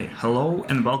Hello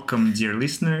and welcome, dear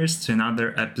listeners, to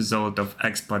another episode of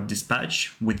Expat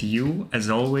Dispatch. With you, as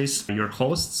always, your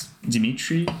hosts,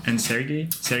 Dimitry and Sergei.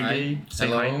 Sergei, Hi. say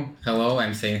Hello. hi. Hello,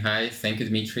 I'm saying hi. Thank you,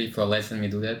 Dimitry, for letting me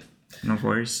do that. No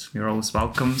worries, you're always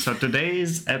welcome. So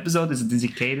today's episode is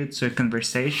dedicated to a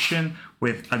conversation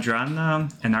with Adriana,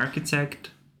 an architect,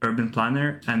 urban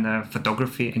planner, and a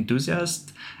photography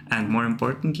enthusiast, and more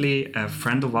importantly, a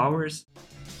friend of ours.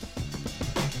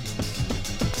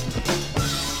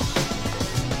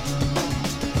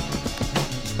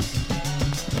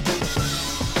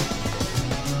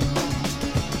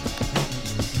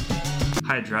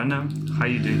 Hi Adriana, how are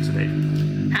you doing today?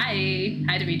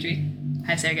 Hi Dimitry.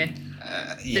 Hi Sergei.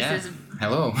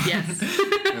 Hello. Yes.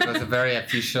 It was a very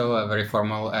official, very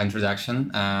formal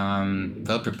introduction.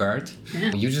 Well prepared.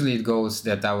 Yeah. Usually it goes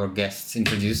that our guests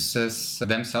introduce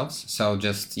themselves. So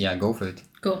just, go for it.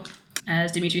 Cool.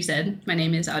 As Dimitry said, my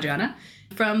name is Adriana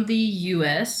from the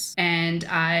US, and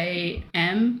I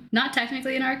am not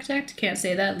technically an architect, can't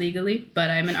say that legally, but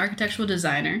I'm an architectural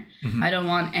designer. I don't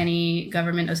want any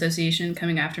government association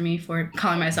coming after me for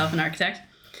calling myself an architect.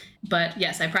 But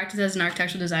yes, I practiced as an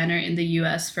architectural designer in the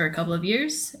US for a couple of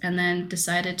years, and then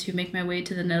decided to make my way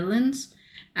to the Netherlands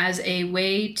as a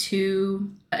way to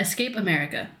escape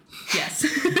America. Yes.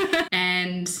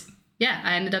 And yeah,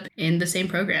 I ended up in the same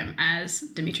program as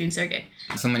Dimitry and Sergei.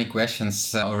 So many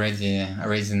questions already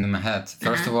raising in my head.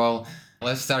 First of all,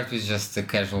 let's start with just the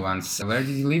casual ones. Where did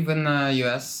you live in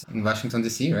US? In Washington,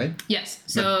 D.C., right? Yes.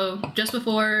 So just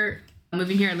before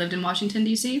moving here, I lived in Washington,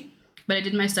 D.C., but I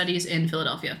did my studies in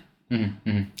Philadelphia.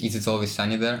 Is it always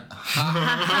sunny there?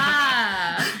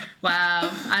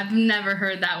 Wow. I've never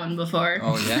heard that one before.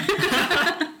 Oh, yeah?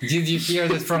 Did you hear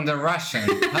that from the Russian?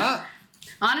 Huh?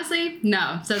 Honestly,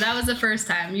 no. So that was the first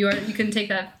time. You can take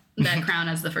that crown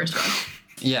as the first one.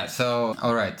 Yeah, so,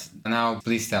 all right. Now,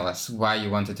 please tell us why you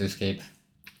wanted to escape.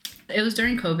 It was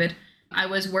during COVID. I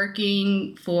was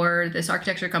working for this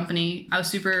architecture company. I was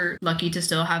super lucky to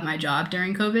still have my job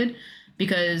during COVID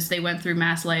because they went through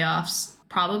mass layoffs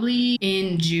probably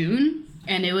in June,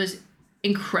 and it was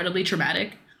incredibly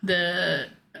traumatic. The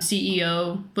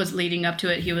CEO was leading up to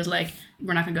it. He was like,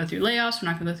 we're not going to go through layoffs. We're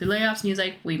not going to go through layoffs. And he was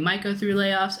like, we might go through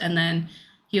layoffs. And then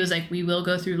he was like, we will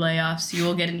go through layoffs. You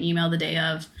will get an email the day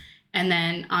of. And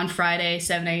then on Friday,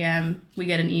 7 a.m., we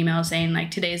get an email saying,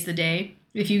 like, today's the day.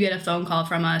 If you get a phone call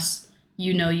from us,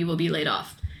 you know you will be laid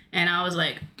off. And I was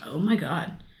like, oh, my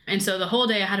God. And so the whole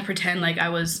day I had to pretend like I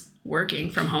was working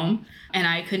from home. And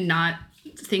I could not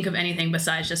think of anything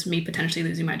besides just me potentially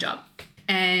losing my job.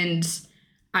 And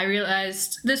I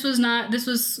realized this was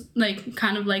like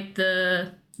kind of like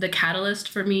the catalyst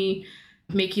for me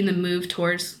making the move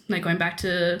towards like going back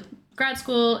to grad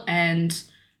school and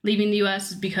leaving the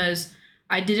US, because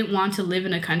I didn't want to live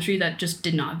in a country that just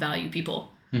did not value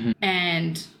people.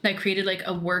 And that created like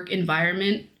a work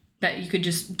environment that you could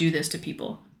just do this to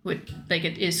people. Like,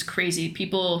 it is crazy.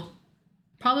 People,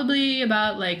 probably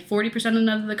about like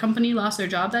 40% of the company lost their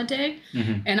job that day.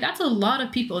 And that's a lot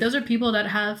of people. Those are people that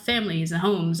have families and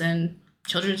homes and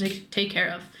children to take care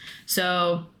of.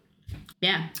 So,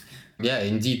 yeah. Yeah,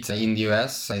 indeed. In the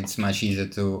US, it's much easier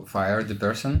to fire the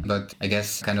person. But I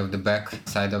guess kind of the back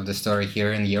side of the story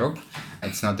here in Europe,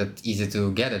 it's not that easy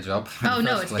to get a job. Oh,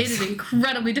 no, it is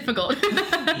incredibly difficult.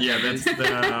 Yeah, that's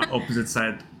the opposite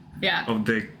side of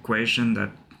the equation, that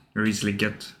you easily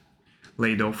get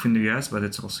laid off in the US, but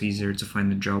it's also easier to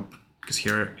find a job because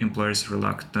here employers are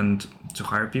reluctant to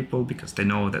hire people because they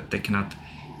know that they cannot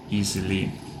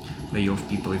easily lay off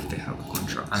people if they have a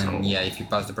contract. And if you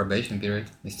pass the probation period,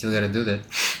 you still gotta do that.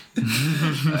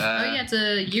 It's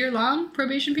a year-long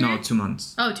probation period? No, 2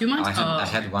 months. Oh, 2 months? I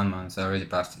had 1 month, so I already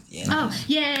passed it. Yeah. Oh,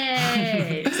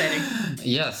 yay! Exciting.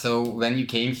 Yeah, so when you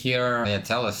came here,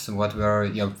 tell us, what were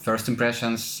your first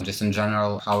impressions? Just in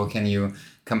general, how can you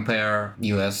compare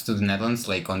US to the Netherlands,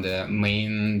 like on the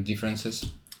main differences?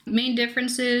 Main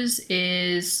differences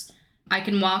is I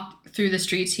can walk through the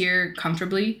streets here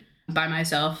comfortably by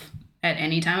myself at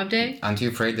any time of day. Aren't you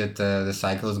afraid that the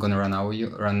cycle is going to run over you?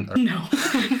 No.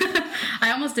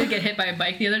 I almost did get hit by a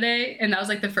bike the other day, and that was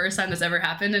like the first time this ever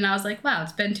happened, and I was like, wow,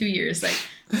 it's been 2 years. Like,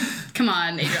 come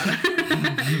on, Adriana.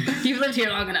 You've lived here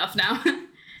long enough now.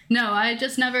 No, I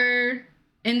just never...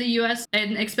 In the US,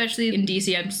 and especially in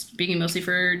DC, I'm speaking mostly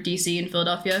for DC and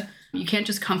Philadelphia, you can't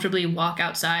just comfortably walk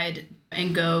outside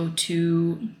and go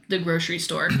to the grocery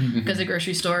store, because the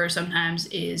grocery store sometimes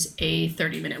is a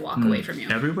 30-minute walk away from you.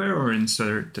 Everywhere or in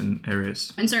certain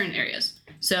areas? In certain areas.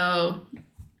 So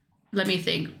let me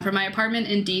think. For my apartment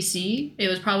in DC, it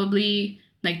was probably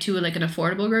like to like an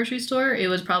affordable grocery store. It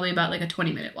was probably about like a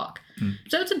 20-minute walk.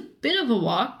 So it's a bit of a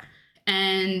walk.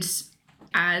 And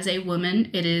as a woman,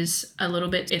 it's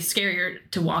scarier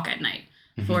to walk at night.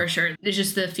 For sure. It's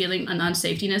just the feeling of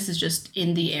unsafetyness is just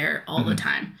in the air all the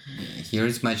time. Here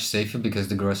it's much safer because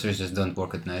the groceries just don't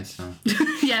work at night. So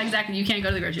yeah, exactly. You can't go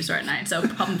to the grocery store at night. So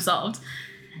problem solved.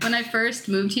 When I first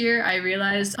moved here, I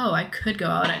realized, I could go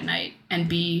out at night and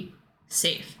be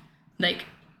safe. Like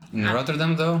in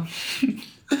Rotterdam, though?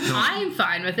 I'm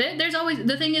fine with it.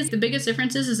 The thing is, the biggest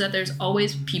difference is that there's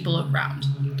always people around.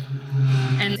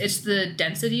 And it's the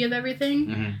density of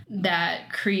everything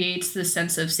that creates the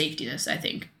sense of safetyness, I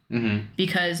think.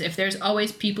 Because if there's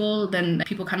always people, then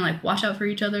people kind of like watch out for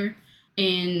each other.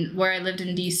 In where I lived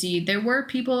in DC, there were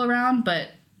people around, but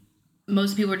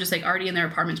most people were just like already in their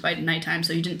apartments by nighttime,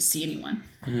 so you didn't see anyone.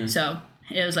 So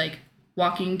it was like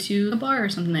walking to a bar or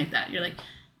something like that. You're like,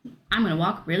 I'm going to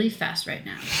walk really fast right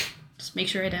now. Just make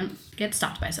sure I don't get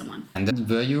stopped by someone. And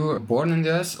were you born in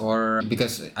the US, or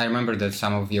because I remember that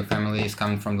some of your family is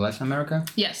coming from Latin America?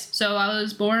 Yes. So I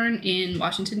was born in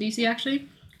Washington, D.C. actually.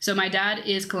 So my dad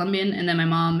is Colombian and then my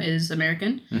mom is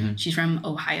American. She's from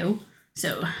Ohio.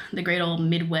 So the great old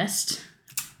Midwest.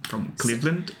 From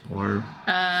Cleveland or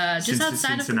just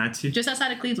outside Cincinnati? Just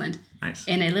outside of Cleveland. Nice.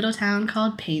 In a little town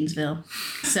called Painesville.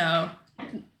 So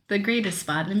the greatest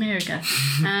spot in America.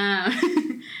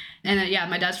 And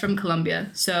my dad's from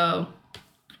Colombia. So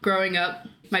growing up,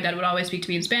 my dad would always speak to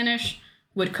me in Spanish,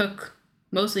 would cook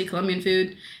mostly Colombian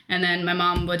food. And then my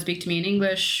mom would speak to me in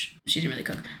English. She didn't really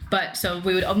cook. But so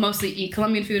we would mostly eat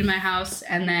Colombian food in my house.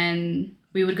 And then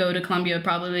we would go to Colombia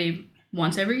probably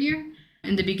once every year.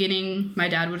 In the beginning, my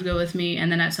dad would go with me.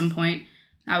 And then at some point,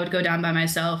 I would go down by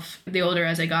myself. The older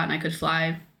as I got and I could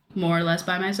fly more or less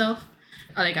by myself.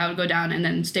 Like I would go down and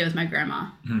then stay with my grandma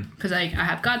because I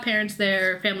have godparents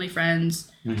there, family, friends,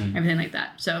 everything like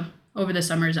that. So over the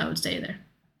summers, I would stay there.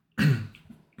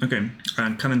 Okay.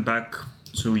 And coming back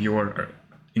to your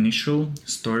initial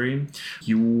story,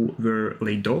 you were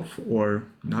laid off or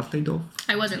not laid off?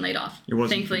 I wasn't laid off. You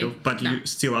wasn't thankfully. laid off, but you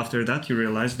still after that, you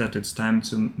realized that it's time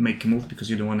to make a move because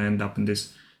you don't want to end up in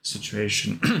this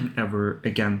situation ever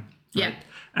again. Right? Yeah.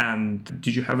 And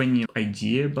did you have any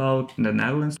idea about the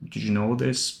Netherlands? Did you know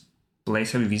this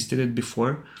place? Have you visited it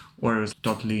before? Or was it a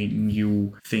totally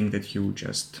new thing that you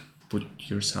just put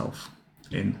yourself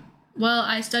in? Well,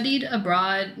 I studied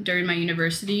abroad during my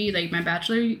university, like my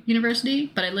bachelor university,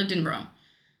 but I lived in Rome.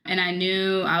 And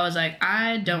I was like,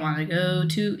 I don't want to go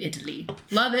to Italy.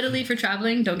 Love Italy for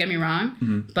traveling, don't get me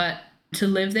wrong. But to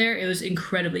live there, it was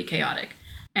incredibly chaotic.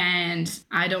 And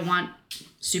I don't want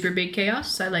super big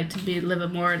chaos. I like to live a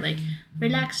more like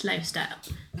relaxed lifestyle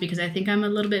because I think I'm a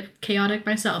little bit chaotic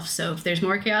myself. So if there's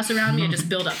more chaos around me, I just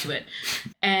build up to it.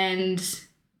 And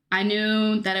I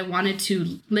knew that I wanted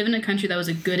to live in a country that was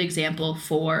a good example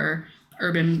for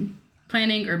urban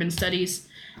planning, urban studies.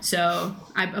 So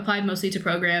I applied mostly to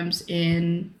programs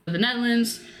in the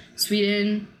Netherlands,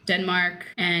 Sweden, Denmark,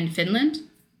 and Finland.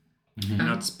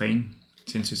 Not Spain,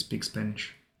 since you speak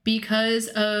Spanish. Because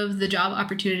of the job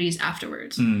opportunities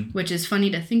afterwards, which is funny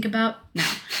to think about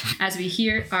now, as we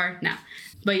here are now.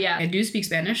 But yeah, I do speak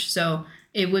Spanish, so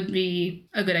it would be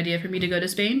a good idea for me to go to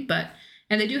Spain.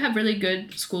 And they do have really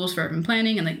good schools for urban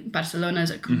planning, and like Barcelona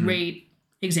is a great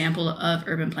example of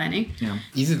urban planning. Yeah.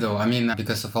 Easy though. I mean,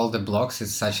 because of all the blocks,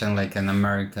 it's such an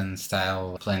American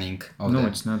style planning.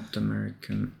 It's not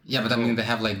American. Yeah, but I mean, they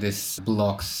have like these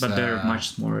blocks. But they're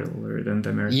much smaller than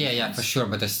the American. Yeah, for sure.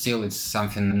 But still, it's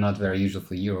something not very usual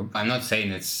for Europe. I'm not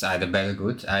saying it's either bad or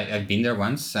good. I've been there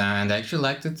once and I actually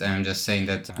liked it. I'm just saying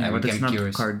that I but became it's not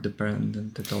curious. card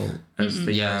dependent at all.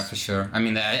 Yeah, for sure. I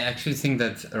mean, I actually think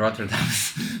that Rotterdam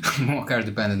is more card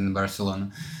dependent than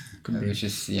Barcelona, which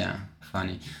is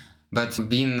funny. But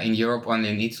being in Europe, only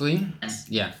in Italy,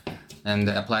 and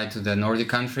applied to the Nordic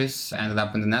countries, ended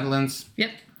up in the Netherlands.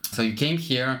 Yep. So you came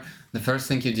here. The first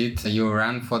thing you did, you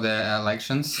ran for the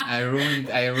elections. I ruined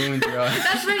your.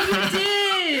 That's what you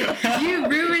did. You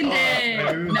ruined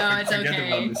it. No, it's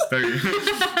okay.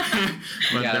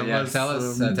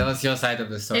 Tell us your side of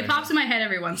the story. It pops in my head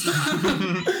every once in a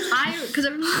while. Because I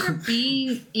remember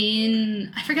being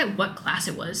in, I forget what class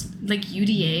it was, like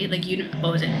UDA,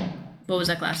 what was it? What was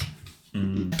that class?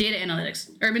 Data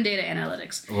analytics, urban data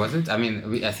analytics. Was it? I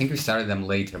mean, I think we started them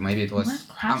later. Maybe it was. What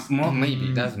class? Maybe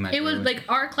it doesn't matter. It was like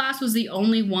our class was the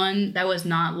only one that was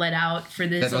not let out for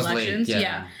this elections. Late,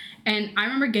 yeah. And I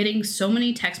remember getting so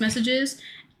many text messages,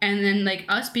 and then like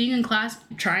us being in class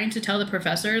trying to tell the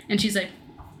professor, and she's like,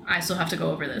 "I still have to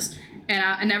go over this."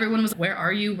 And everyone was like, "Where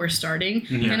are you? We're starting."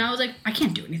 And I was like, "I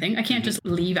can't do anything. I can't just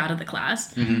leave out of the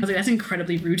class." I was like, "That's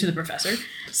incredibly rude to the professor."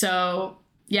 So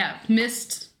yeah,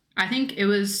 missed. I think it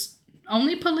was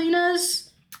only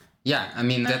Polina's Yeah, I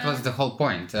mean, that was the whole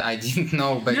point. I didn't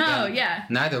know, but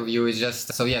neither of you is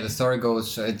just... So yeah, the story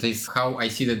goes, at least how I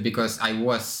see that, because I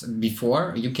was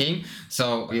before you came.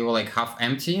 So we were like half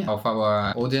empty of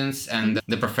our audience, and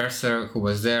the professor who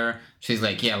was there, she's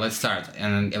like, yeah, let's start.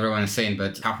 And everyone is saying,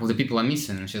 but half of the people are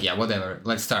missing. And she's, yeah, whatever,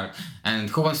 let's start.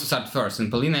 And who wants to start first? And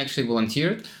Polina actually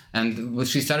volunteered. And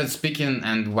she started speaking,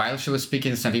 and while she was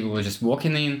speaking, some people were just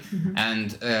walking in,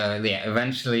 and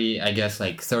eventually, I guess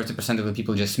like 30% of the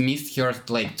people just missed her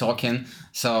like talking.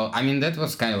 So I mean, that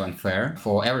was kind of unfair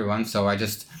for everyone. So I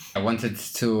wanted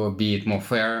to be more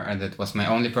fair, and that was my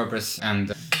only purpose.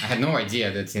 And I had no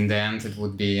idea that in the end it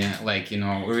would be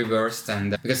reversed.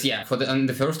 And because on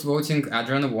the first voting,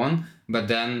 Adriana won. But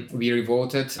then we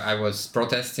revoted. I was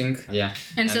protesting. Yeah.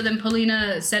 And so then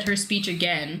Polina said her speech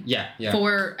again. Yeah.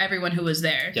 For everyone who was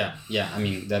there. Yeah. I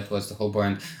mean, that was the whole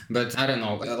point. But I don't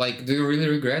know. Like, do you really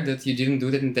regret that you didn't do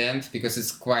that in the end? Because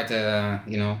it's quite a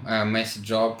messy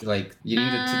job. Like, you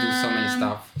needed to do so many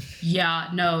stuff. Yeah.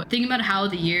 No. Thinking about how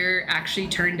the year actually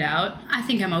turned out, I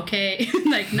think I'm okay.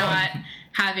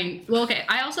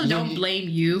 I also don't blame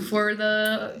you for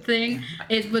the thing.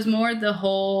 It was more the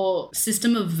whole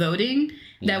system of voting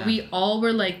that we all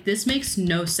were like, this makes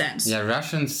no sense. Yeah,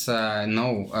 Russians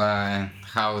know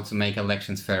how to make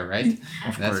elections fair, right?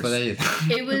 That's what I did.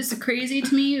 It was crazy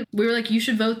to me. We were like, you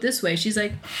should vote this way. She's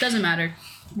like, doesn't matter.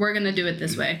 We're going to do it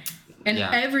this way. And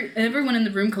everyone in the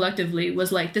room collectively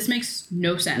was like, this makes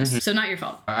no sense. So not your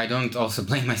fault. I don't also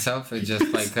blame myself. It's just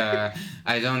like,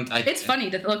 it's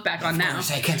funny to look back on now.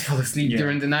 I can't fall asleep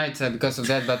during the night because of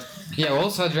that. But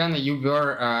also, Adriana, you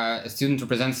were a student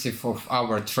representative of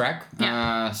our track.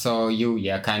 So you,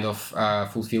 kind of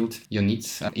fulfilled your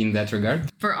needs in that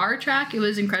regard. For our track, it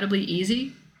was incredibly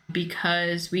easy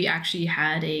because we actually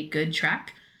had a good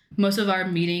track. Most of our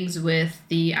meetings with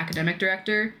the academic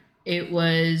director, it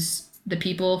was the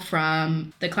people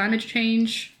from the climate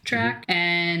change track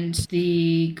and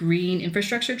the green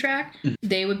infrastructure track.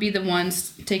 They would be the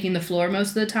ones taking the floor most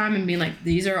of the time and being like,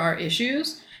 these are our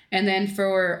issues. And then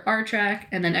for our track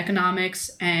and then economics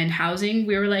and housing,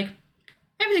 we were like,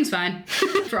 everything's fine.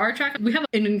 For our track, we have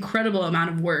an incredible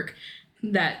amount of work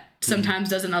that sometimes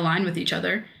doesn't align with each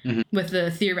other, with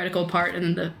the theoretical part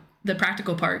and then the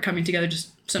practical part coming together just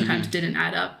sometimes didn't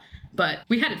add up. But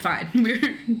we had it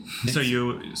fine. So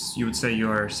you would say you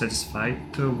are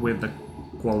satisfied with the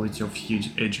quality of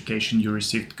education you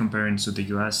received comparing to the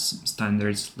US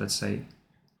standards, let's say?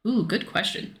 Ooh, good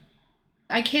question.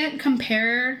 I can't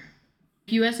compare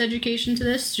US education to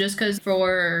this just because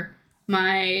for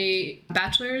my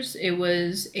bachelor's, it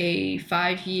was a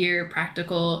 5-year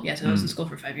practical. Yes, I was in school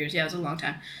for 5 years. Yeah, it was a long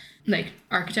time. Like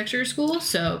architecture school.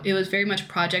 So it was very much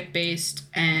project based,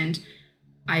 and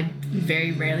I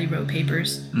very rarely wrote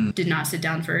papers, did not sit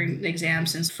down for an exam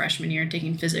since freshman year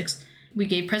taking physics. We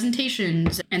gave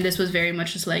presentations, and this was very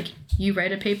much just like, you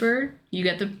write a paper, you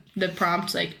get the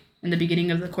prompt like in the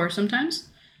beginning of the course sometimes,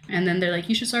 and then they're like,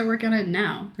 you should start working on it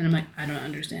now. And I'm like, I don't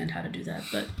understand how to do that,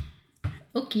 but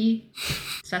okay,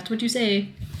 so that's what you say.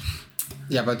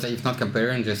 Yeah, but if not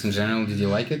comparing, just in general, did you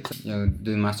like it?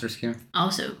 Doing masters here?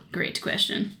 Also, great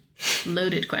question.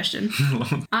 Loaded question.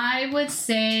 I would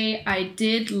say I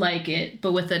did like it,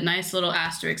 but with a nice little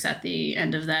asterisk at the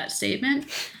end of that statement,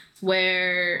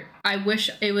 where I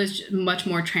wish it was much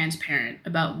more transparent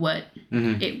about what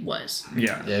it was.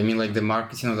 Yeah, I mean, like the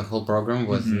marketing of the whole program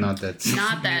was not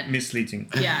that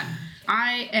misleading. Yeah.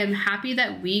 I am happy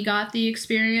that we got the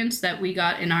experience that we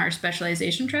got in our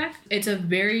specialization track. It's a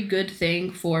very good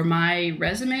thing for my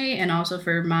resume and also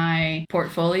for my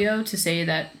portfolio to say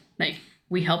that, like,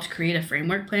 we helped create a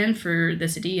framework plan for the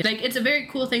city. Like, it's a very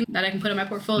cool thing that I can put on my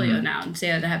portfolio now and say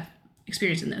that I have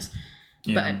experience in this.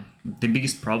 Yeah. But the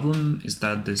biggest problem is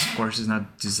that this course is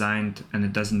not designed and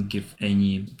it doesn't give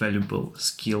any valuable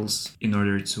skills in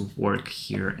order to work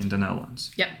here in the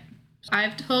Netherlands. Yep.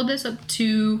 I've told this up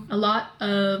to a lot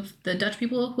of the Dutch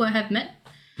people who I have met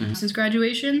since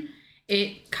graduation.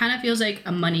 It kind of feels like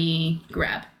a money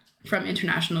grab from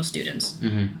international students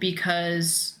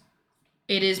because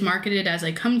it is marketed as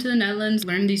like, come to the Netherlands,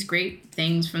 learn these great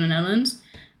things from the Netherlands,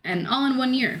 and all in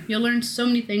 1 year. You'll learn so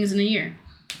many things in a year.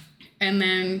 And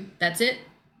then that's it.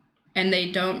 And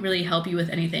they don't really help you with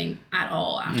anything at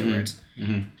all afterwards.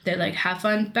 They're like, have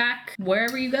fun back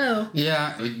wherever you go.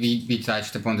 Yeah, we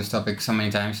touched upon this topic so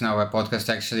many times in our podcast,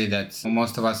 actually, that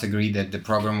most of us agree that the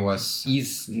program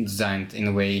is designed in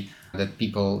a way that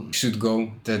people should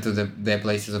go to their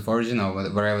places of origin or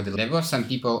wherever they live. There were some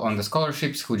people on the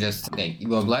scholarships who just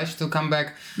were obliged to come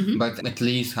back, but at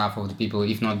least half of the people,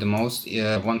 if not the most,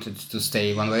 wanted to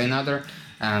stay one way or another.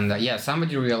 And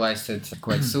somebody realized it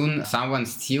quite soon.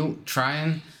 Someone's still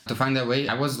trying to find a way.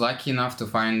 I was lucky enough to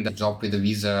find a job with a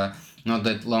visa not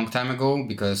that long time ago,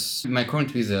 because my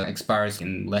current visa expires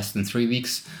in less than 3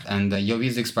 weeks, and your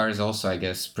visa expires also, I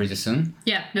guess, pretty soon.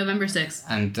 Yeah, November 6th.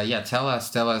 And tell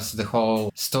us the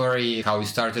whole story, how you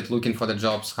started looking for the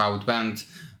jobs, how it went,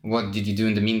 what did you do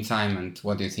in the meantime, and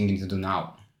what are you thinking to do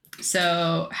now?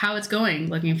 So how it's going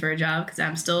looking for a job, because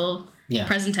I'm still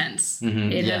present tense.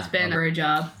 Mm-hmm. It has been for a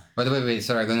job. By the way,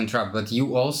 sorry, I'm going to interrupt, but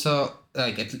you also,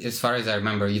 as far as I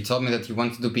remember, you told me that you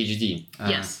want to do PhD.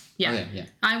 Yes. Yeah. Okay, yeah.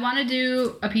 I want to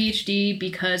do a PhD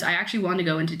because I actually want to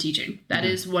go into teaching. That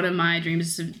is one of my dreams,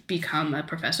 is to become a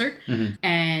professor. Mm-hmm.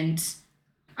 And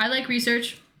I like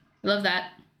research. I love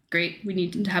that. Great. We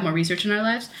need to have more research in our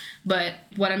lives. But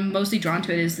what I'm mostly drawn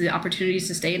to is the opportunities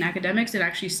to stay in academics and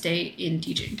actually stay in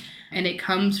teaching. And it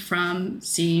comes from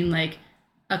seeing like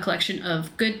a collection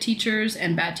of good teachers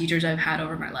and bad teachers I've had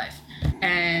over my life.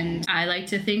 And I like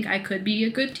to think I could be a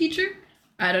good teacher.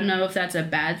 I don't know if that's a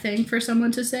bad thing for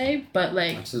someone to say, but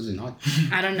like... Absolutely not.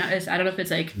 I don't know. I don't know if it's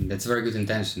like... That's a very good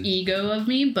intention. ...ego of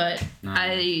me, but no.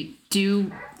 I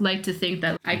do like to think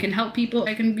that I can help people.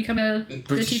 I can become a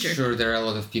good teacher. I'm sure there are a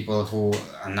lot of people who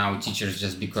are now teachers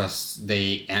just because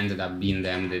they ended up being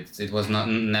them. It was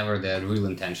never their real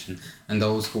intention. And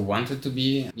those who wanted to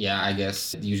be, I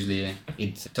guess usually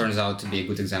it turns out to be a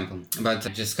good example. But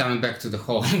just coming back to the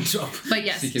whole job. But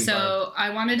yes, so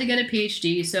I wanted to get a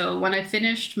PhD. So when I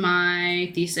finished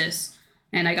my thesis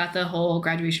and I got the whole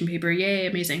graduation paper, yay,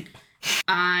 amazing.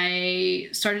 I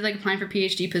started like applying for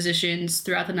PhD positions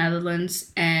throughout the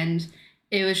Netherlands, and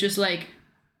it was just like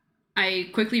I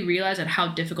quickly realized that how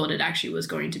difficult it actually was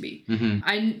going to be. Mm-hmm.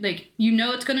 I like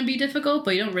it's going to be difficult,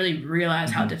 but you don't really realize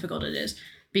how difficult it is,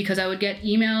 because I would get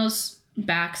emails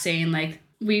back saying like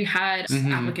we had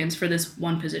applicants for this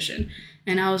one position,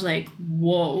 and I was like,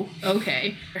 whoa,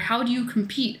 okay, how do you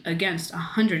compete against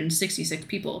 166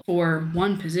 people for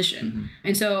one position? Mm-hmm.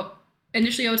 And so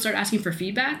initially I would start asking for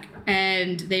feedback,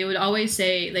 and they would always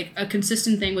say, like, a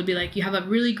consistent thing would be like, you have a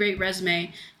really great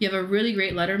resume, you have a really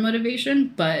great letter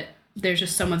motivation, but there's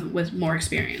just someone with more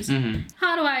experience. Mm-hmm.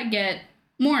 How do I get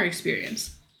more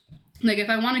experience? Like, if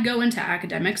I want to go into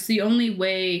academics, the only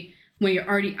way when you're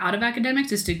already out of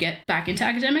academics is to get back into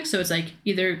academics. So it's like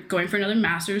either going for another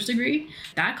master's degree,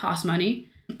 that costs money.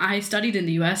 I studied in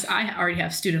the US, I already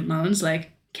have student loans,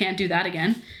 like, can't do that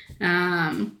again.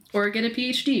 Or get a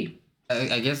PhD.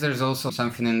 I guess there's also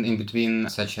something in between,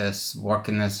 such as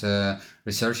working as a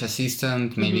research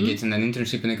assistant, maybe getting an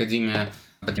internship in academia.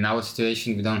 But in our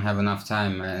situation, we don't have enough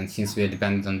time. And since we are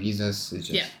dependent on visas, it's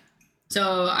just... Yeah.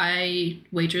 So I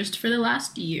waitressed for the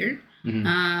last year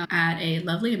at a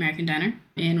lovely American diner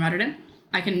in Rotterdam.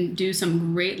 I can do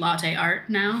some great latte art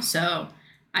now, so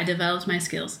I developed my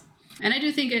skills. And I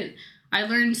do think I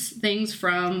learned things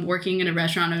from working in a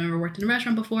restaurant. I've never worked in a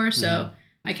restaurant before, so...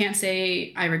 I can't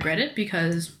say I regret it,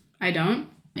 because I don't.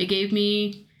 It gave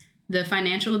me the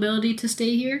financial ability to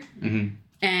stay here. Mm-hmm.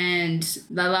 And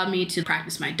that allowed me to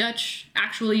practice my Dutch,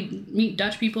 actually meet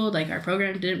Dutch people. Like, our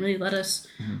program didn't really let us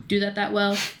do that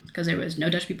well, because there was no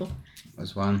Dutch people.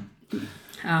 Was one.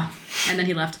 And then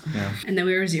he left. Yeah. And then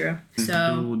we were 0.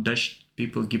 So do Dutch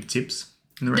people give tips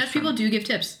in the restaurant? Dutch people do give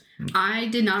tips. I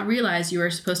did not realize you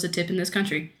were supposed to tip in this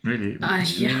country. Really?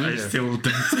 Yeah. I still don't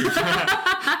tip.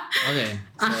 Okay.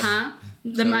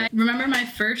 Remember my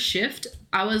first shift?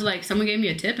 I was like, someone gave me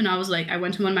a tip, and I was like, I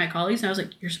went to one of my colleagues, and I was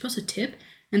like, you're supposed to tip?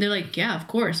 And they're like, yeah, of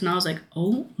course. And I was like,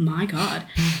 oh my God.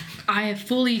 I have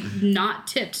fully not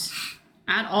tipped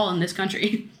at all in this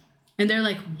country. And they're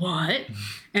like, what?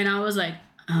 And I was like,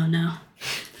 oh no,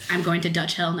 I'm going to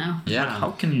Dutch hell now. Yeah. But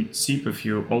how can you tip if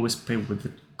you always pay with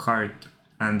the card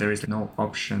and there is no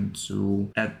option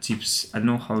to add tips? I don't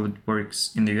know how it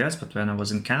works in the US, but when I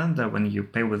was in Canada, when you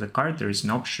pay with a card, there is an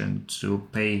option to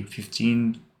pay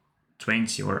 15,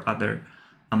 20 or other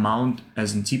amount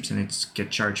as in tips, and it's get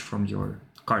charged from your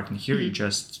card. And here you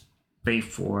just pay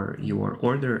for your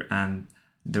order, and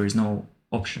there is no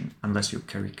option unless you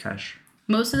carry cash.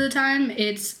 Most of the time,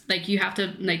 it's like you have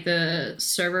to, like, the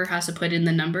server has to put in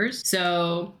the numbers.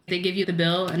 So they give you the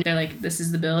bill, and they're like, this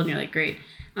is the bill, and you're like, great.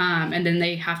 And then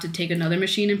they have to take another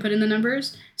machine and put in the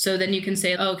numbers. So then you can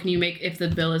say, oh, can you make, if the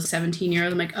bill is 17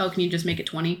 euros, I'm like, oh, can you just make it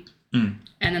 20?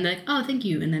 And then they're like, oh, thank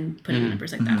you. And then put in the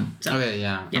numbers like that. So, okay,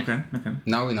 yeah. Okay.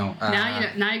 Now we know.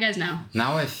 Now you guys know.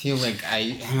 Now I feel like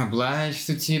I am obliged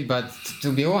to tip, but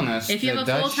to be honest, if you have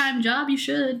a full-time job, you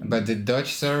should. But the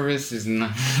Dutch service is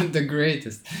not the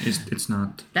greatest. It's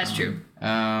not. That's true.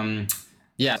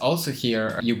 Yeah, also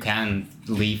here you can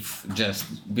live just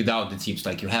without the tips.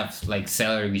 Like you have like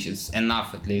salary which is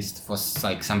enough at least for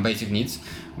like some basic needs.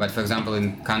 But for example, in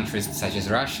countries such as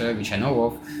Russia, which I know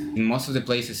of, in most of the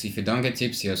places, if you don't get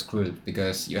tips, you're screwed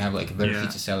because you have like a very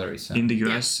shitty salary. So. In the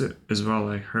US as well,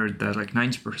 I heard that like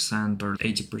 90% or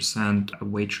 80%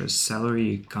 of waitress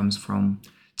salary comes from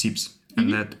tips.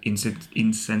 And that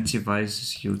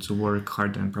incentivizes you to work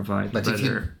hard and provide but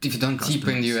better. If you don't tip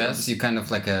in the US, you kind of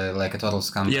like a total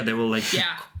scam. Yeah, they will like.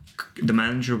 Yeah. The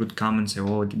manager would come and say,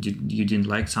 "Oh, you didn't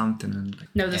like something?" And like.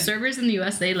 No, the servers in the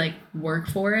US, they like work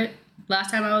for it.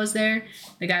 Last time I was there,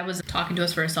 the guy was talking to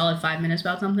us for a solid 5 minutes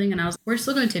about something, and I was, "We're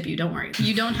still going to tip you. Don't worry.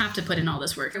 You don't have to put in all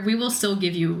this work. We will still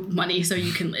give you money so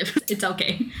you can live. It's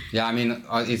okay." Yeah, I mean,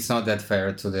 it's not that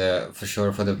fair for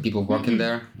the people working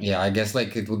there. Yeah, I guess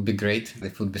like it would be great if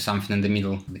it would be something in the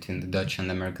middle between the Dutch and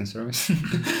the American service.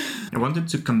 I wanted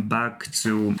to come back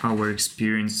to our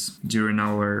experience during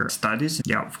our studies.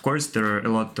 Yeah, of course, there are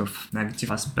a lot of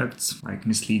negative aspects like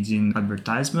misleading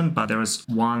advertisement, but there was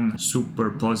one super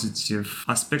positive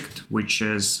aspect, which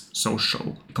is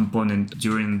social component.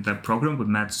 During the program, we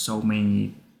met so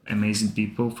many amazing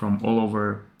people from all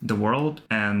over the world,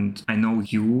 and I know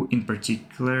you in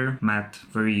particular met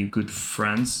very good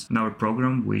friends in our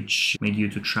program, which made you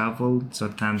to travel to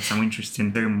attend some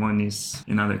interesting ceremonies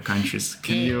in other countries.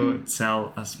 Can you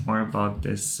tell us more about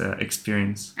this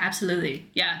experience? Absolutely.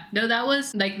 Yeah. No, that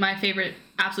was like my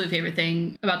absolute favorite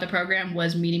thing about the program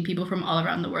was meeting people from all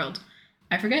around the world.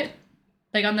 I forget.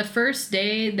 Like on the first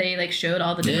day, they like showed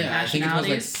all the different nationalities. I think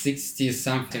it was like 60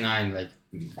 something, like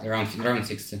around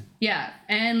 60. Yeah,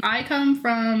 and I come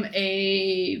from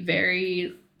a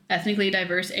very ethnically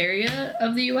diverse area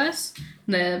of the U.S.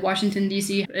 The Washington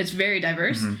D.C. It's very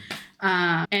diverse,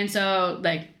 and so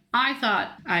like I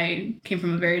thought I came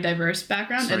from a very diverse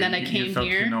background, and then I came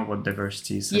here. You know what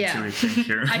diversity is until you came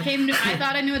here. I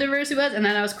thought I knew what diversity was, and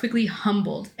then I was quickly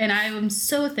humbled, and I am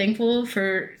so thankful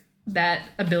for that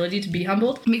ability to be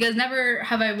humbled, because never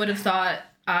would have thought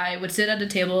I would sit at a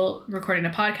table recording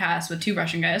a podcast with 2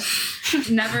 Russian guys.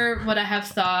 Never would I have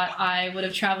thought I would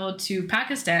have traveled to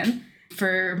Pakistan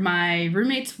for my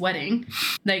roommate's wedding.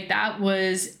 Like that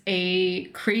was a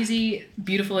crazy,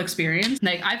 beautiful experience.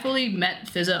 Like I fully met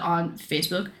Fizza on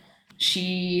Facebook.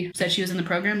 She said she was in the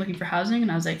program looking for housing,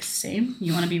 and I was like, same,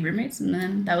 you want to be roommates? And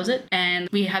then that was it. And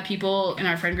we had people in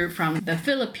our friend group from the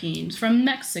Philippines, from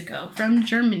Mexico, from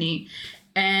Germany.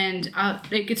 And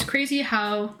it's crazy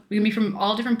how we can be from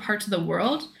all different parts of the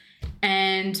world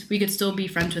and we could still be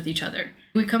friends with each other.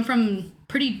 We come from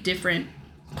pretty different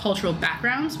cultural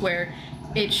backgrounds where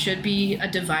it should be a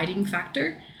dividing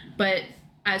factor. But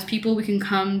as people, we can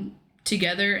come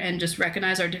together and just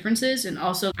recognize our differences and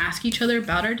also ask each other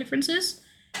about our differences.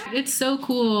 It's so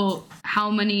cool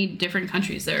how many different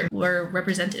countries there were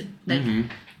represented.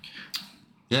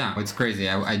 Yeah, it's crazy.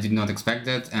 I did not expect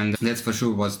that, and that's for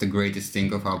sure was the greatest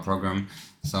thing of our program.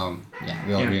 So yeah,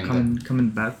 we all agree on that. Coming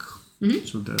back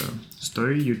to the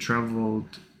story, you traveled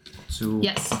to...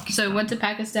 Yes, so I went to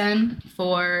Pakistan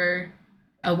for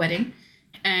a wedding,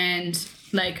 and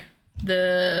like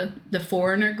the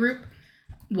foreigner group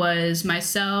was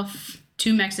myself,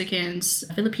 2 Mexicans,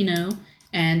 a Filipino,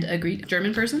 and a Greek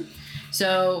German person.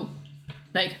 So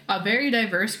like a very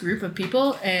diverse group of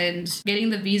people, and getting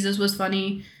the visas was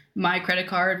funny. My credit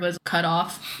card was cut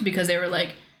off because they were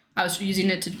like, I was using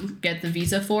it to get the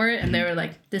visa for it, and they were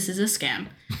like, this is a scam.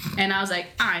 And I was like,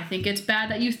 I think it's bad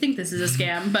that you think this is a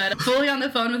scam, but fully on the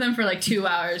phone with them for like 2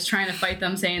 hours trying to fight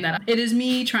them, saying that it is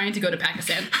me trying to go to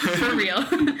Pakistan for real.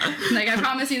 Like, I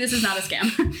promise you this is not a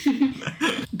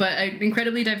scam. But an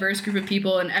incredibly diverse group of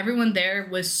people, and everyone there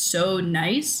was so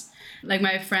nice. Like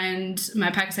my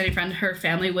Pakistani friend, her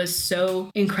family was so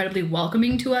incredibly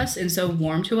welcoming to us and so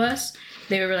warm to us.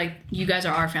 They were like, you guys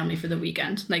are our family for the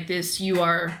weekend. Like this, you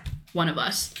are one of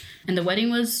us. And the wedding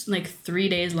was like 3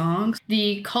 days long.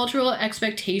 The cultural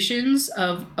expectations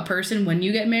of a person when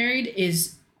you get married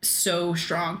is so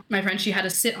strong. My friend, she had to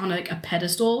sit on like a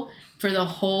pedestal for the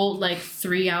whole like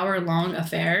 3 hour long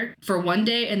affair for one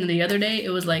day. And then the other day, it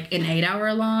was like an 8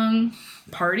 hour long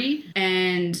party.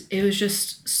 And it was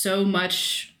just so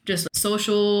much just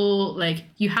social, like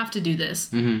you have to do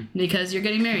this because you're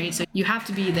getting married. So you have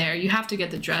to be there. You have to get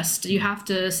the dress. You have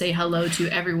to say hello to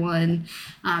everyone,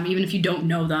 even if you don't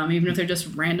know them, even if they're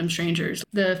just random strangers.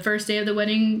 The first day of the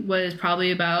wedding was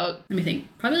probably about,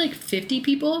 probably like 50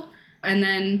 people. And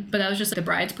then, but that was just like the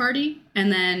bride's party.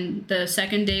 And then the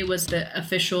second day was the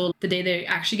day they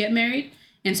actually get married.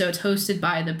 And so it's hosted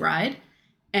by the bride.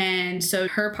 And so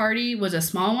her party was a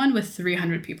small one with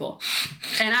 300 people.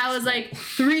 And I was like,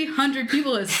 300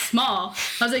 people is small.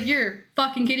 I was like, you're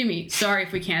fucking kidding me. Sorry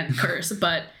if we can't curse,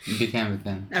 but... We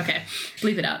can. Okay.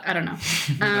 Bleep it out. I don't know.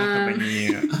 We don't have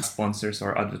any sponsors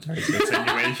or advertisers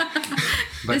anyway.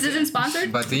 This isn't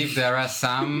sponsored? But if there are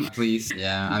some, please.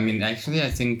 Yeah, I mean, actually,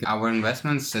 I think our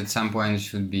investments at some point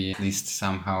should be at least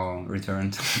somehow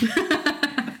returned.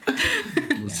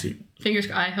 We'll see. Fingers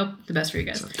crossed. I hope the best for you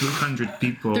guys. So 200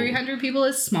 people. 300 people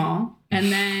is small.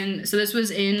 And then, so this was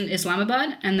in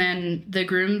Islamabad. And then the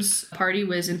groom's party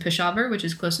was in Peshawar, which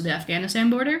is close to the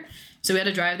Afghanistan border. So we had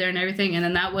to drive there and everything. And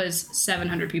then that was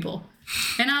 700 people.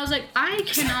 And I was like, I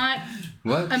cannot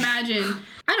imagine.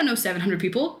 I don't know 700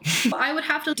 people. I would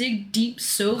have to dig deep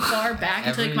so far back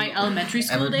into like my elementary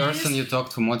school days. Every person you talk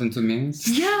to more than 2 minutes.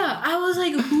 Yeah. I was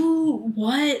like,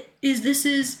 what is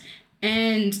this?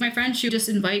 And my friend, she would just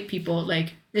invite people,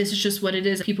 like, this is just what it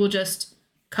is. People just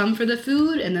come for the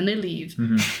food and then they leave.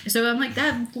 Mm-hmm. So I'm like,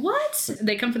 what?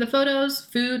 They come for the photos,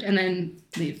 food, and then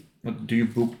leave. What, do you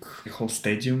book the whole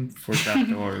stadium for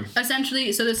that? Or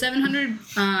essentially, so the 700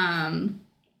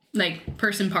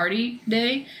 person party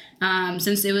day,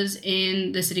 since it was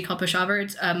in the city called Peshawar,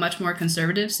 it's a much more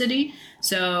conservative city.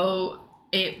 So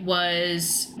it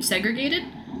was segregated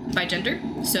by gender.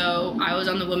 So I was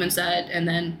on the women's side, and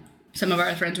then some of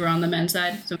our friends were on the men's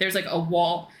side. So there's like a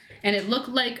wall, and it looked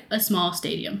like a small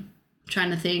stadium. I'm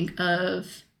trying to think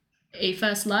of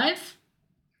AFES Live,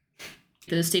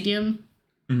 the stadium.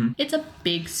 Mm-hmm. It's a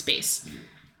big space.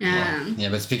 Yeah,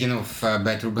 but speaking of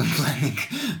bad urban planning,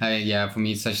 for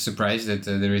me it's such a surprise that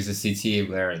there is a city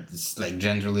where it's like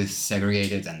genderly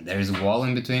segregated and there is a wall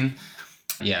in between.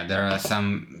 Yeah, there are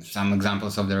some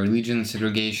examples of the religion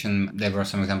segregation. There were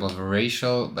some examples of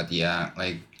racial, but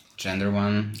like gender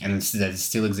one, and that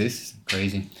still exists.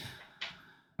 Crazy.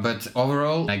 But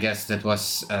overall, I guess that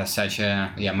was such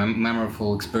a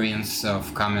memorable experience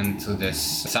of coming to this,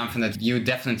 something that you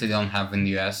definitely don't have in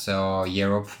the US or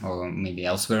Europe or maybe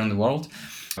elsewhere in the world.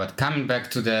 But coming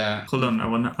back to the... Hold on, I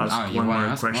want to ask one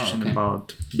more question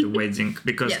about the wedding,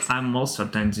 because yes. I'm also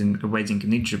attending a wedding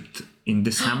in Egypt in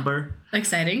December.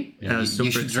 Exciting. You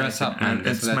should dress up. And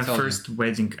it's my first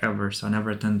wedding ever, so I never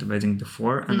attended a wedding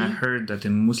before. And I heard that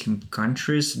in Muslim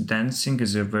countries, dancing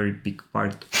is a very big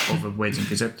part of a wedding.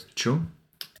 Is that true?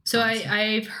 So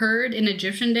I've heard in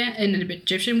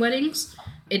Egyptian weddings,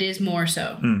 it is more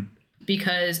so.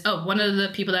 Because one of the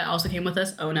people that also came with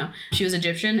us, she was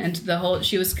Egyptian, and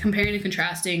she was comparing and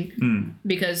contrasting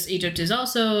because Egypt is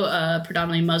also a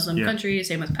predominantly Muslim country,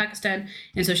 same as Pakistan,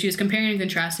 and so she was comparing and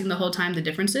contrasting the whole time the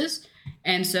differences.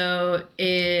 And so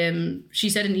she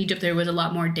said in Egypt there was a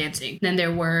lot more dancing than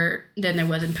there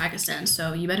was in Pakistan.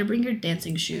 So you better bring your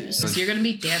dancing shoes. So you're gonna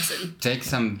be dancing. Take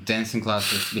some dancing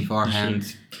classes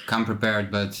beforehand. Come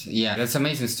prepared. But yeah, that's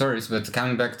amazing stories. But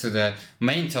coming back to the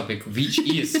main topic, which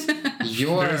is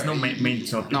there is no main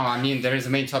topic. No, I mean there is a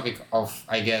main topic of,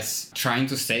 I guess, trying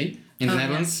to stay in the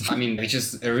Netherlands. Yes. I mean, which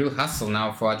is a real hustle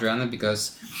now for Adriana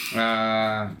because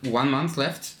 1 month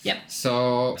left. Yep.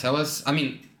 So tell us. I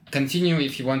mean, continue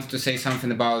if you wanted to say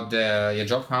something about your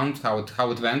job hunt, how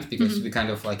it went, because we kind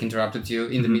of like interrupted you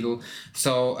in the middle.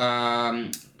 So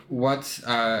what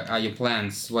are your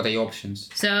plans? What are your options?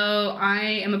 So I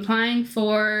am applying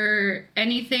for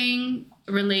anything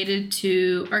related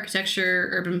to architecture,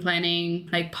 urban planning,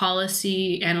 like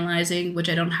policy analyzing, which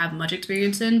I don't have much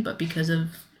experience in, but because of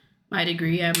my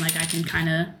degree, I'm like, I can kind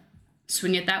of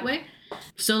swing it that way.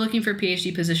 Still looking for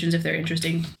PhD positions if they're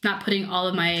interesting. Not putting all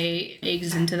of my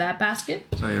eggs into that basket.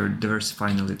 So you're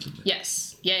diversifying a little bit.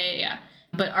 Yes. Yeah.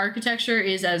 But architecture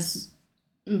is as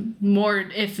more,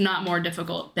 if not more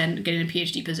difficult than getting a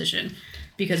PhD position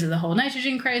because of the whole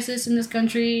nitrogen crisis in this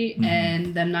country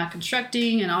and them not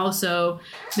constructing. And also,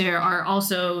 there are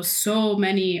also so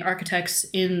many architects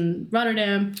in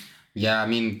Rotterdam. Yeah, I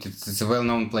mean, it's a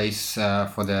well-known place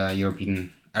for the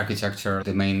European architecture,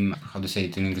 the main, how to say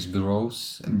it in English,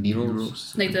 bureaus.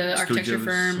 Like the architecture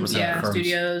firms,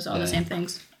 studios, all the same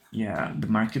things. Yeah, the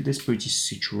market is pretty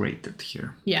saturated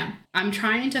here. Yeah, I'm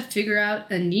trying to figure out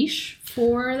a niche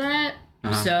for that.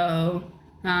 So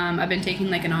I've been taking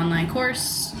like an online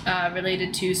course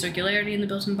related to circularity in the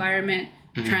built environment.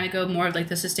 Trying to go more of like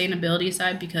the sustainability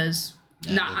side because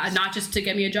not just to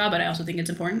get me a job, but I also think it's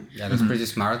important. Yeah, that's pretty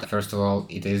smart. First of all,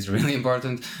 it is really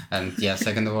important. And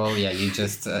second of all, you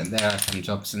just, there are some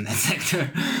jobs in that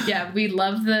sector. Yeah, we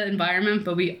love the environment,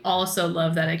 but we also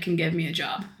love that it can give me a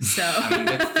job. So I mean,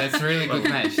 that's a really good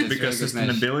match. Because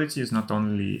sustainability is not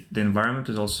only the environment,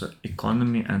 it's also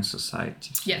economy and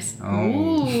society. Yes.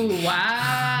 Oh. Ooh,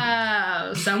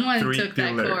 wow. someone took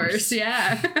that course.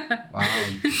 Yeah.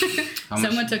 Wow.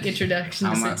 Someone took Introduction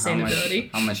to Sustainability.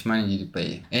 How much money did you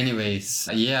pay? Anyways,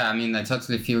 yeah, I mean, I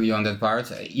totally feel you on that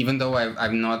part. Even though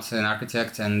I'm not an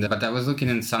architect, but I was looking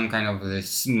in some kind of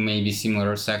this maybe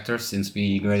similar sector since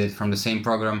we graduated from the same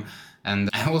program. And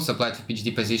I also applied to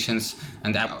PhD positions,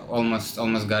 and I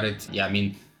almost got it. Yeah, I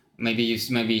mean, maybe you've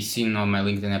seen on my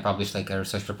LinkedIn, I published like a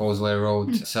research proposal I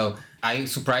wrote. So I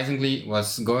surprisingly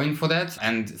was going for that.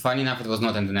 And funny enough, it was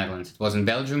not in the Netherlands. It was in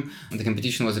Belgium. And the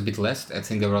competition was a bit less. I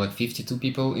think there were like 52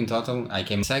 people in total. I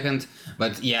came second.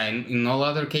 But yeah, in all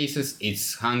other cases,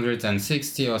 it's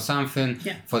 160 or something.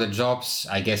 Yeah. For the jobs,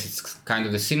 I guess it's kind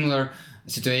of a similar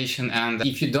situation. And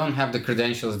if you don't have the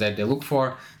credentials that they look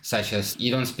for, such as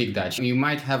you don't speak Dutch, you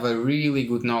might have a really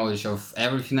good knowledge of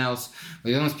everything else, but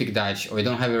you don't speak Dutch, or you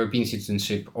don't have European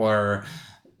citizenship, or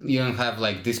you don't have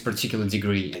like this particular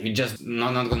degree, you're just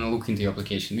not going to look into your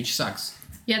application, which sucks.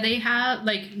 Yeah, they have,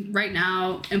 like, right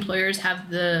now, employers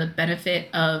have the benefit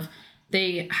of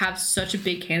they have such a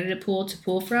big candidate pool to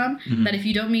pull from that if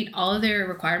you don't meet all of their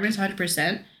requirements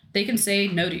 100%, they can say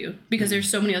no to you because there's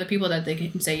so many other people that they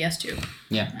can say yes to.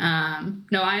 Yeah.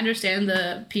 No, I understand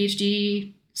the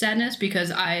PhD sadness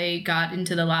because I got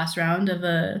into the last round of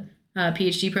a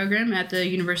PhD program at the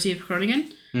University of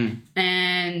Groningen.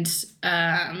 And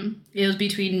it was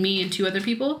between me and two other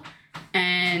people.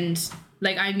 And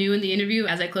like I knew in the interview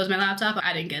as I closed my laptop,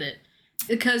 I didn't get it.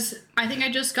 Because I think I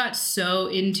just got so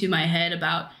into my head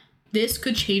about this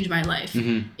could change my life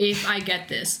if I get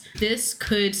this. This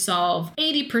could solve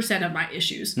 80% of my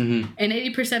issues. And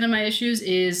 80% of my issues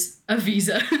is a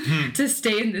visa to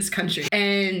stay in this country.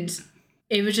 And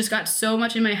it was just got so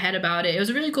much in my head about it. It was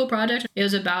a really cool project. It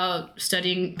was about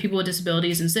studying people with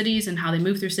disabilities in cities and how they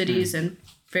move through cities and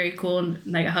very cool. And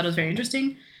like I thought it was very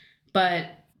interesting.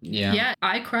 But yeah,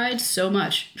 I cried so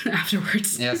much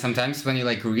afterwards. Yeah, sometimes when you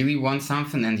like really want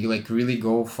something and you like really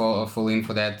go full in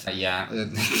for that,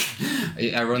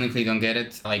 ironically don't get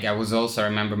it. Like I was also, I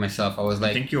remember myself, I was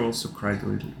like, I think you also cried a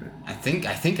little bit. I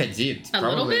think I did. A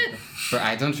little bit? But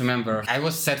I don't remember. I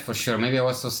was sad for sure. Maybe I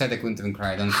was so sad I couldn't even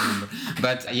cry. I don't remember.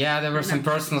 But yeah, there were some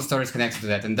personal stories connected to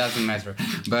that, and doesn't matter.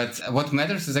 But what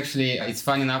matters is actually, it's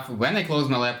fun enough, when I closed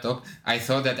my laptop, I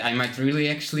thought that I might really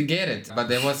actually get it. But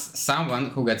there was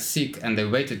someone who got sick and they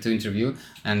waited to interview,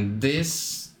 and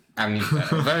this... I mean,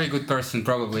 a very good person,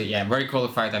 probably, yeah, very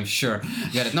qualified, I'm sure.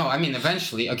 Got it. No, I mean,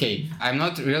 eventually, okay, I'm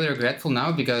not really regretful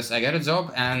now because I got a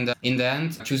job, and in the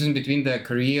end, choosing between the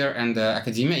career and the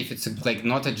academia, if it's like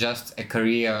not just a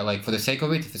career like for the sake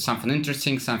of it, if it's something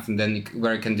interesting, something then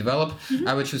where I can develop,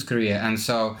 I would choose career. And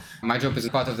so my job is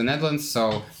part of the Netherlands,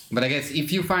 so, but I guess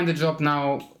if you find a job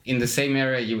now in the same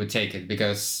area, you would take it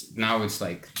because now it's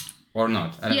like... Or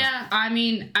not. I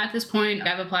mean, at this point,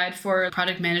 I've applied for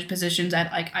product managed positions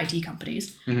at like IT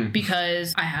companies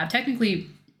because I have technically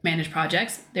managed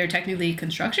projects. They're technically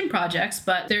construction projects,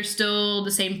 but they're still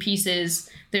the same pieces.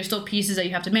 There's still pieces that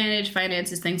you have to manage,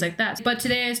 finances, things like that. But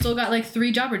today I still got like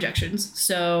 3 job rejections.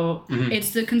 So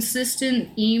it's the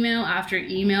consistent email after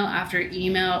email after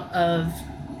email of...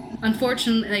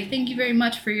 Unfortunately, like, thank you very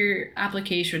much for your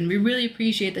application. We really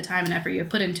appreciate the time and effort you have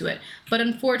put into it. But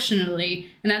unfortunately,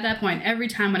 and at that point, every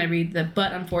time when I read the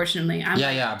 "but unfortunately," I'm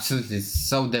yeah, absolutely. It's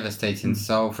so devastating,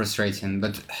 so frustrating.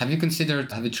 But have you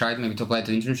tried maybe to apply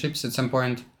to internships at some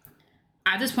point?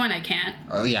 At this point, I can't.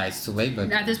 Oh, yeah, it's too late,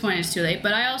 but... At this point, it's too late.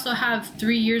 But I also have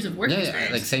 3 years of work experience.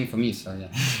 Yeah, like same for me, so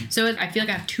yeah. So I feel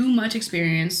like I have too much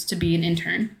experience to be an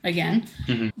intern again.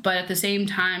 But at the same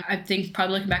time, I think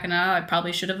probably looking back now, I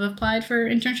probably should have applied for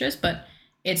internships. But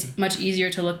it's much easier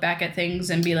to look back at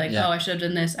things and be like, oh, I should have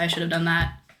done this, I should have done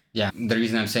that. Yeah, the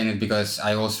reason I'm saying it because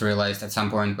I also realized at some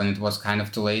point when it was kind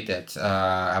of too late that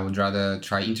I would rather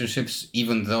try internships,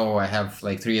 even though I have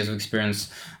like 3 years of experience.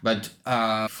 But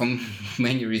for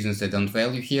many reasons they don't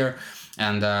value here.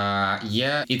 And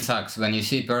it sucks when you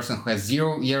see a person who has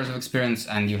 0 years of experience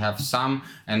and you have some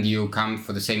and you come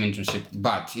for the same internship.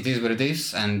 But it is what it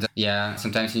is. And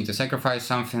sometimes you need to sacrifice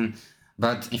something.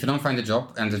 But if you don't find a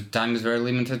job and the time is very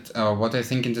limited, what I'm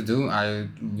thinking to do, I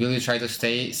really try to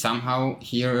stay somehow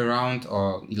here around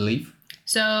or leave.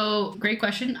 So, great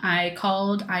question. I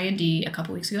called IND a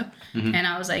couple weeks ago and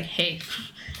I was like, hey,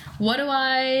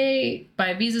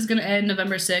 my visa's going to end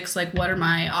November 6th. Like, what are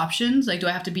my options? Like, do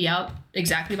I have to be out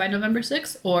exactly by November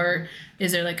 6th? Or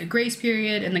is there like a grace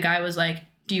period? And the guy was like,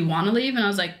 do you want to leave? And I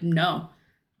was like, no.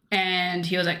 And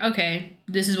he was like, okay,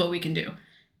 this is what we can do.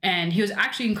 And he was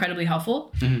actually incredibly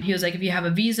helpful. He was like, if you have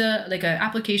a visa, like an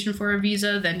application for a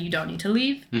visa, then you don't need to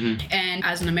leave. And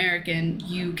as an American,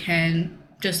 you can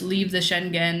just leave the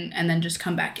Schengen and then just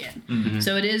come back in.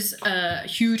 So it is a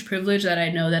huge privilege that I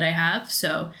know that I have.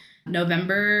 So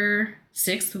November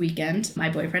 6th weekend, my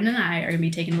boyfriend and I are going to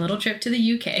be taking a little trip to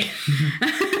the UK.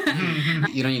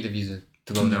 You don't need a visa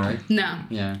to go there, right? No.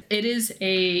 Yeah. It is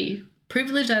a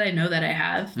privilege that I know that I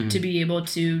have to be able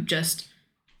to just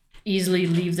easily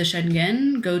leave the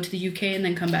Schengen, go to the UK, and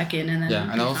then come back in, and then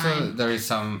and also there is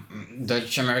some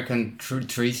Dutch-American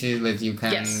treaty that you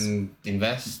can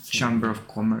invest. Chamber of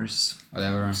Commerce,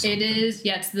 whatever. It is,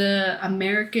 it's the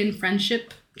American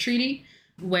Friendship Treaty,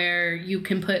 where you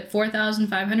can put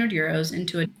 4,500 euros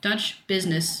into a Dutch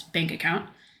business bank account,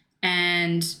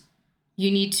 and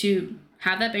you need to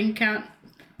have that bank account,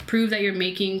 prove that you're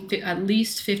making at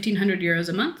least 1,500 euros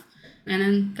a month, and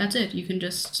then that's it. You can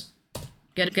just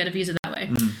get a visa that way.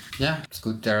 Yeah, it's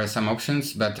good. There are some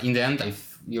options, but in the end,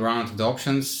 if you run out of the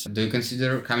options, do you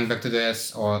consider coming back to the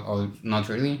US or not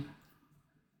really?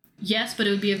 Yes, but it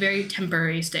would be a very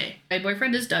temporary stay. My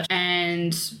boyfriend is Dutch,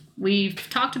 and we've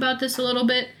talked about this a little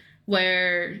bit,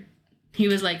 where he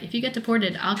was like, if you get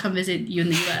deported, I'll come visit you in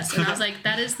the US. And I was like,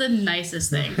 that is the nicest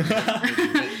thing.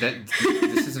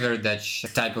 This is a very Dutch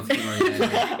type of humor.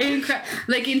 Yeah.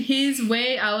 Like, in his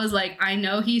way, I was like, I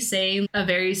know he's saying a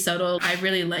very subtle, I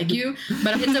really like you,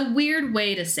 but it's a weird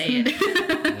way to say it.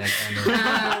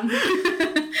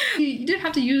 You didn't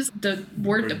have to use the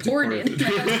word deported.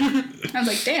 I was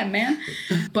like, damn, man.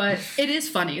 But it is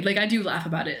funny. Like, I do laugh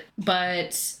about it.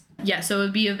 But yeah, so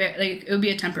it would be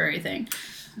a temporary thing.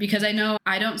 Because I know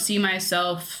I don't see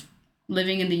myself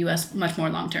living in the US much more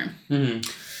long term.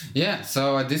 Yeah,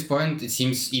 so at this point, it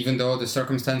seems even though the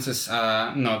circumstances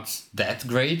are not that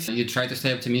great, you try to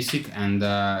stay optimistic and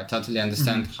totally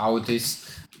understand how it is.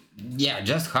 Yeah,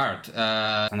 just hard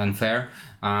and unfair.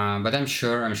 But I'm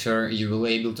sure you will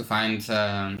be able to find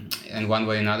in one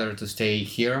way or another to stay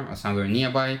here or somewhere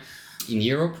nearby in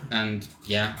Europe. And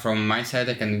yeah, from my side,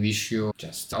 I can wish you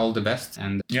just all the best.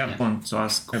 And I want to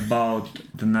ask about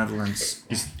the Netherlands.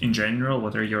 In general,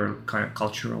 what are your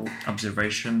cultural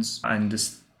observations? I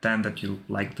understand that you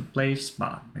like the place,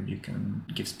 but maybe you can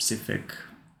give specific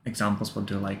examples. What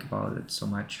do you like about it so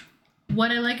much?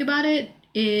 What I like about it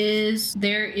is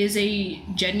there is a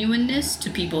genuineness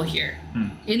to people here.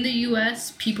 In the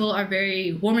US, people are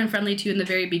very warm and friendly to you in the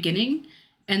very beginning,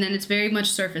 and then it's very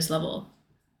much surface level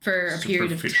for a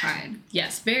period of time.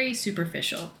 Yes, very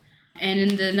superficial. And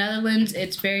in the Netherlands,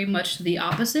 it's very much the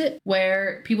opposite,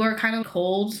 where people are kind of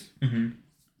cold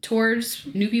towards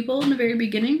new people in the very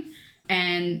beginning.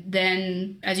 And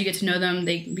then as you get to know them,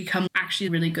 they become actually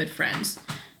really good friends.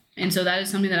 And so that is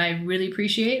something that I really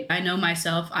appreciate. I know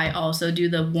myself, I also do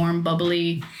the warm,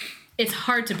 bubbly. It's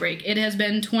hard to break. It has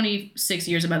been 26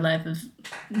 years of my life of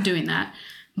doing that.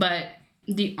 But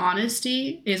the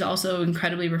honesty is also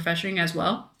incredibly refreshing as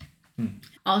well.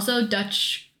 Also,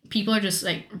 Dutch people are just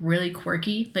like really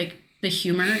quirky. Like, the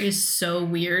humor is so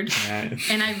weird,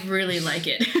 and I really like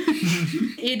it.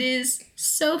 It is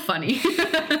so funny.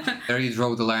 There you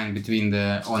draw the line between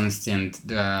the honesty and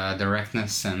the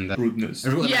directness and rudeness. I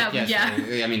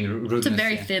mean, rudeness. It's a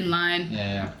very thin line.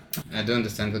 Yeah. I do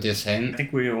understand what you're saying. I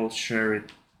think we all share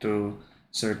it to a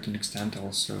certain extent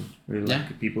also. We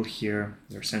like people here,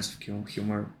 their sense of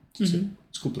humor. It's a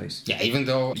cool place. Yeah, even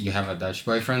though you have a Dutch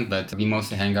boyfriend, but we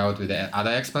mostly hang out with the other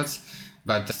expats.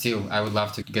 But still, I would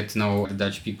love to get to know the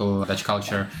Dutch people, Dutch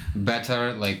culture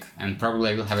better. And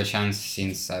probably I will have a chance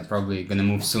since I'm probably gonna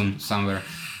move soon somewhere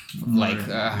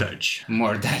Dutch.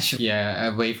 More Dutch.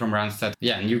 Yeah, away from Randstad.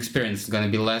 Yeah, new experience. It's gonna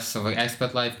be less of an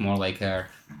expat life, more like a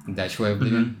Dutch way of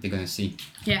living. They're gonna see.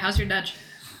 Yeah, how's your Dutch?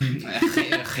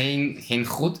 Geen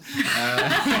goed.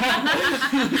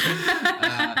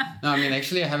 No, I mean,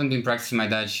 actually, I haven't been practicing my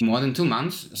Dutch more than 2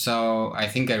 months, so I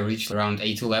think I reached around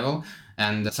A2 level,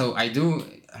 and so I do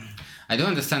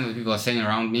understand what people are saying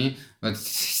around me, but it's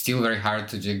still very hard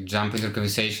to jump into a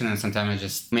conversation, and sometimes I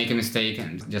just make a mistake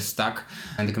and just stuck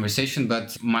in the conversation.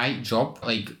 But my job,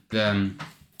 like the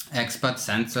expat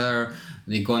center,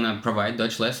 they're gonna provide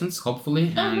Dutch lessons,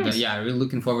 hopefully, and nice. I'm really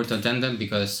looking forward to attend them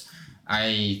because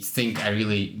I think I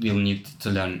really will need to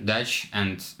learn Dutch,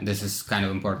 and this is kind of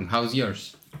important. How's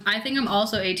yours? I think I'm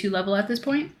also A2 level at this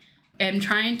point. I'm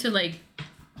trying to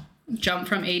jump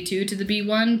from A2 to the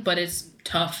B1, but it's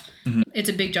tough. It's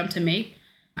a big jump to make.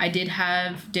 I did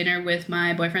have dinner with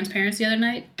my boyfriend's parents the other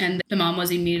night, and the mom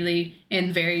was immediately,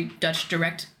 in very Dutch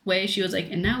direct way, she was like,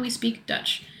 and now we speak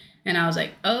Dutch. And I was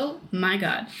like, oh my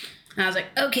God. And I was like,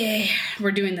 okay,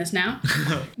 we're doing this now.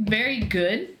 Very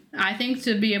good. I think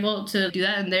to be able to do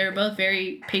that, and they're both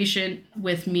very patient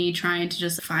with me trying to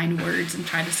just find words and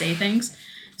try to say things.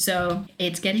 So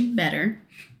it's getting better.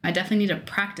 I definitely need to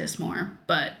practice more,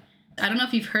 but I don't know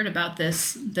if you've heard about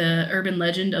this, the urban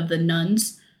legend of the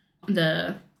nuns,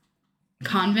 the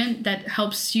convent that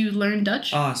helps you learn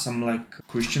Dutch. Some like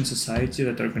Christian society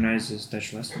that organizes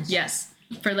Dutch lessons. Yes.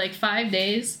 For like 5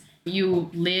 days, you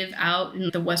live out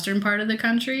in the western part of the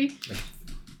country.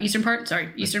 Eastern part.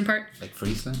 Like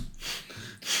Friesland?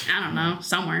 I don't know,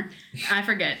 somewhere. I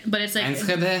forget. But it's like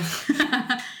Enschede?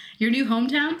 your new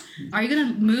hometown. Are you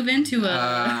gonna move into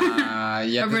a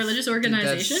religious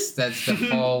organization? That's the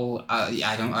whole.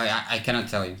 I cannot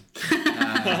tell you.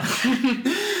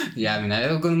 Yeah, I mean,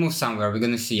 I'm gonna move somewhere. We're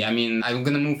gonna see. I mean, I'm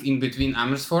gonna move in between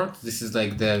Amersfoort. This is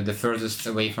like the furthest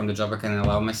away from the job I can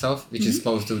allow myself, which is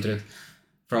close to Utrecht.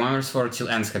 From Amersfoort till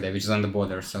Enschede, which is on the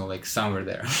border. So like somewhere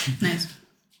there. Nice.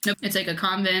 Nope. It's like a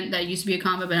convent that used to be a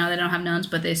convent, but now they don't have nuns,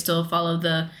 but they still follow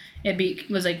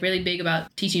was like really big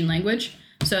about teaching language.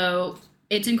 So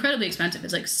it's incredibly expensive.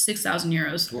 It's like 6,000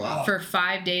 euros. Wow. For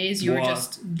 5 days. You were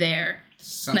just there.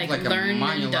 Sounds like a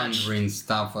money laundering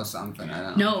stuff or something. I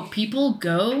don't know. No, people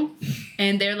go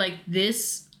and they're like,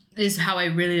 this is how I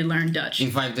really learned Dutch.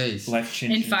 In 5 days.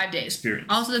 Life-changing in 5 days. Experience.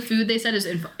 Also, the food they said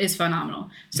is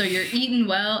phenomenal. So you're eating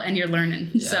well and you're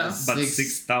learning. Yeah, so, but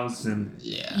 6,000.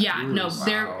 Yeah, no,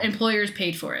 their employers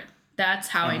paid for it. That's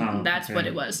how that's what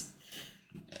it was.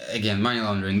 Again, money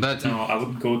laundering, but no, I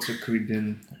would go to a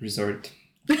Caribbean resort.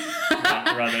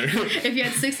 Rather. If you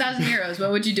had 6,000 euros,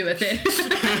 what would you do with it?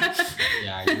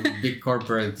 Yeah, you big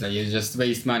corporate, you just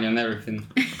waste money on everything.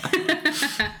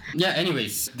 Yeah,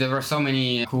 anyways, there were so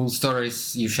many cool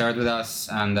stories you shared with us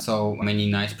and so many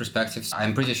nice perspectives.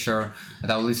 I'm pretty sure that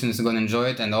our listeners are going to enjoy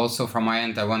it. And also from my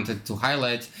end, I wanted to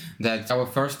highlight that our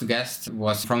first guest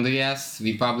was from the US.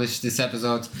 We published this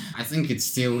episode. I think it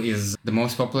still is the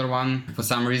most popular one for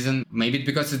some reason. Maybe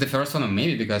because it's the first one or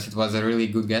maybe because it was a really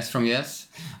good guest from US.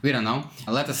 We don't know.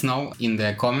 Let us know in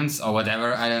the comments or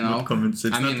whatever. I don't know. Not comments.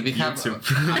 It's we have.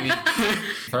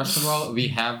 First of all, we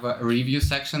have a review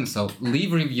section. So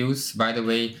leave reviews. By the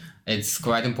way, it's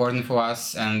quite important for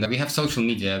us. And we have social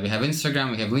media. We have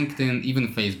Instagram. We have LinkedIn.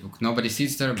 Even Facebook. Nobody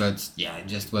sits there, but yeah,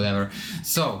 just whatever.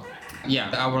 So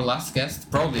yeah, our last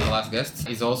guest, probably the last guest,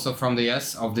 is also from the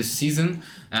US of this season,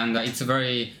 and it's a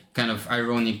very kind of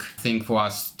ironic thing for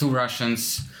us. 2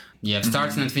 Russians. Yeah,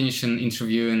 starting and finishing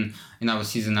interviewing in our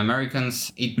season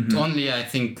Americans. It only, I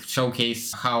think,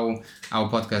 showcase how our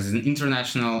podcast is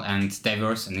international and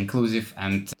diverse and inclusive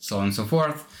and so on and so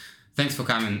forth. Thanks for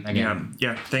coming again.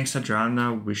 Yeah. Thanks,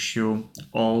 Adriana. Wish you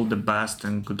all the best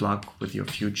and good luck with your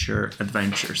future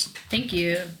adventures. Thank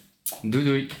you.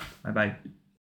 Do it. Bye-bye.